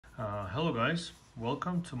Hello guys,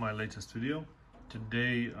 welcome to my latest video.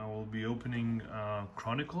 Today I will be opening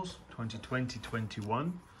Chronicles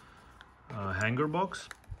 2020-21 hanger box.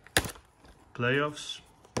 Playoffs.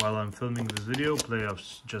 While I'm filming this video,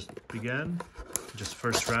 playoffs just began. Just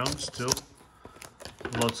first round still.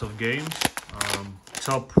 Lots of games.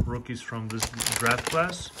 Top rookies from this draft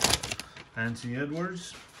class. Anthony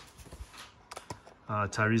Edwards,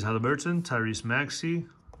 Tyrese Halliburton, Tyrese Maxey.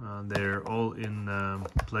 They're all in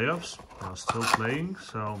playoffs, still playing,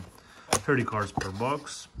 so 30 cards per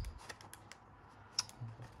box.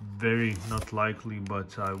 Very not likely,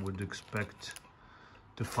 but I would expect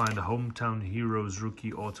to find a Hometown Heroes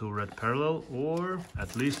rookie auto red parallel, or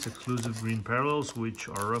at least exclusive green parallels, which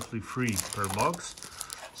are roughly free per box.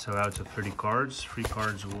 So out of 30 cards, 3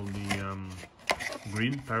 cards will be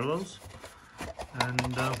green parallels.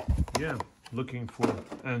 And yeah, looking for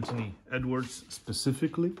Anthony Edwards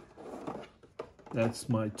specifically. That's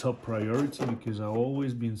my top priority, because I've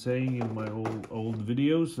always been saying in my old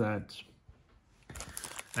videos that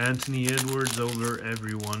Anthony Edwards over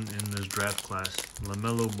everyone in this draft class.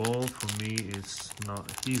 LaMelo Ball for me is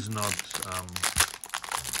not, he's not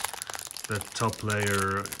the top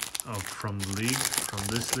player from the league, from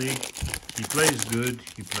this league. He plays good,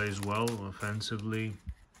 he plays well offensively,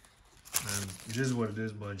 and it is what it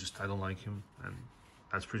is, but I don't like him, and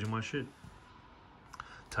that's pretty much it.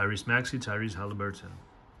 Tyrese Maxey, Tyrese Halliburton,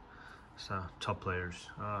 so top players.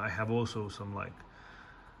 I have also some like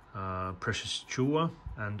Precious Chua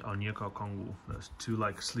and Onyeka Okongwu. That's two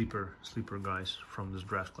like sleeper guys from this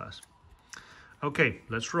draft class. Okay,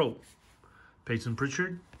 let's roll. Peyton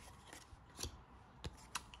Pritchard,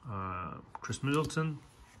 Chris Middleton,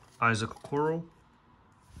 Isaac Okoro,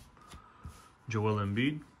 Joel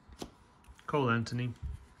Embiid, Cole Anthony,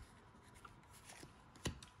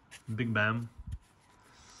 Big Bam,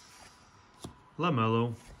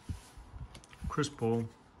 LaMelo, Chris Paul,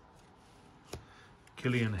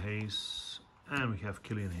 Killian Hayes, and we have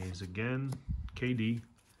Killian Hayes again, KD,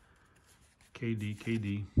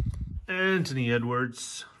 Anthony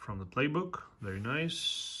Edwards from the playbook. Very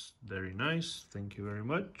nice, very nice. Thank you very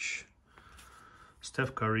much.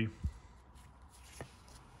 Steph Curry,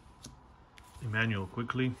 Emmanuel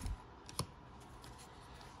quickly.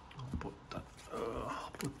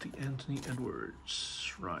 I'll put the Anthony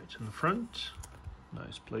Edwards right in the front.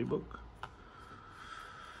 Nice playbook.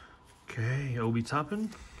 Okay, Obi Toppin.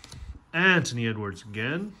 Anthony Edwards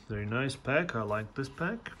again. Very nice pack. I like this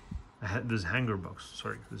pack. I had this hanger box.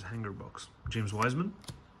 Sorry, this hanger box. James Wiseman,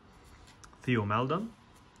 Theo Maledon,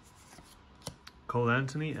 Cole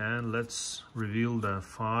Anthony, and let's reveal the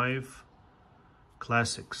 5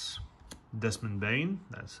 classics. Desmond Bane,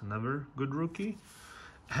 that's another good rookie.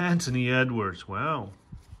 Anthony Edwards, wow.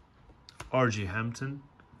 RJ Hampton,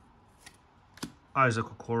 Isaac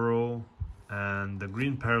Okoro, and the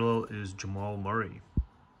green parallel is Jamal Murray.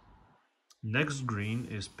 Next green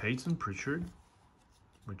is Peyton Pritchard,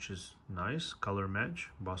 which is nice, color match,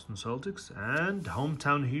 Boston Celtics, and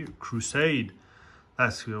Hometown here, Crusade.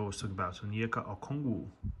 That's who I was talking about. Onyeka Okongwu,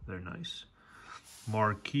 very nice.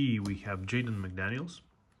 Marquee, we have Jaden McDaniels,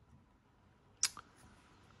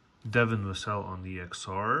 Devin Vassell on the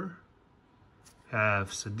XR.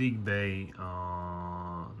 Have Sadiq Bey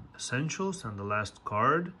on Essentials, and the last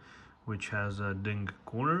card, which has a ding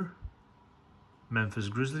corner. Memphis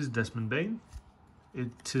Grizzlies, Desmond Bane.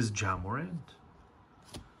 It is Ja Morant.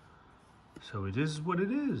 So it is what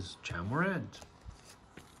it is, Ja Morant.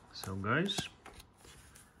 So guys,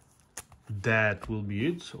 that will be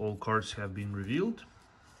it. All cards have been revealed.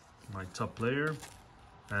 My top player,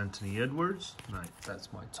 Anthony Edwards.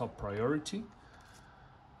 That's my top priority.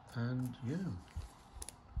 And yeah,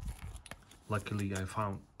 luckily I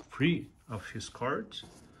found 3 of his cards,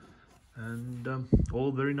 and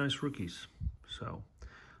all very nice rookies. So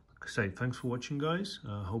like I say, thanks for watching guys.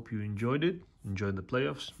 Hope you enjoyed it, enjoyed the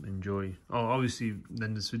playoffs, enjoy, obviously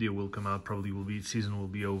then this video will come out, probably season will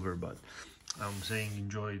be over, but I'm saying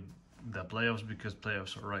enjoy the playoffs, because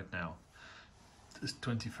playoffs are right now. It's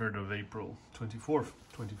 23rd of April, 24th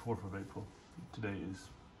of April today is.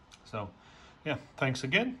 So yeah, thanks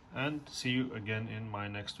again, and see you again in my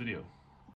next video.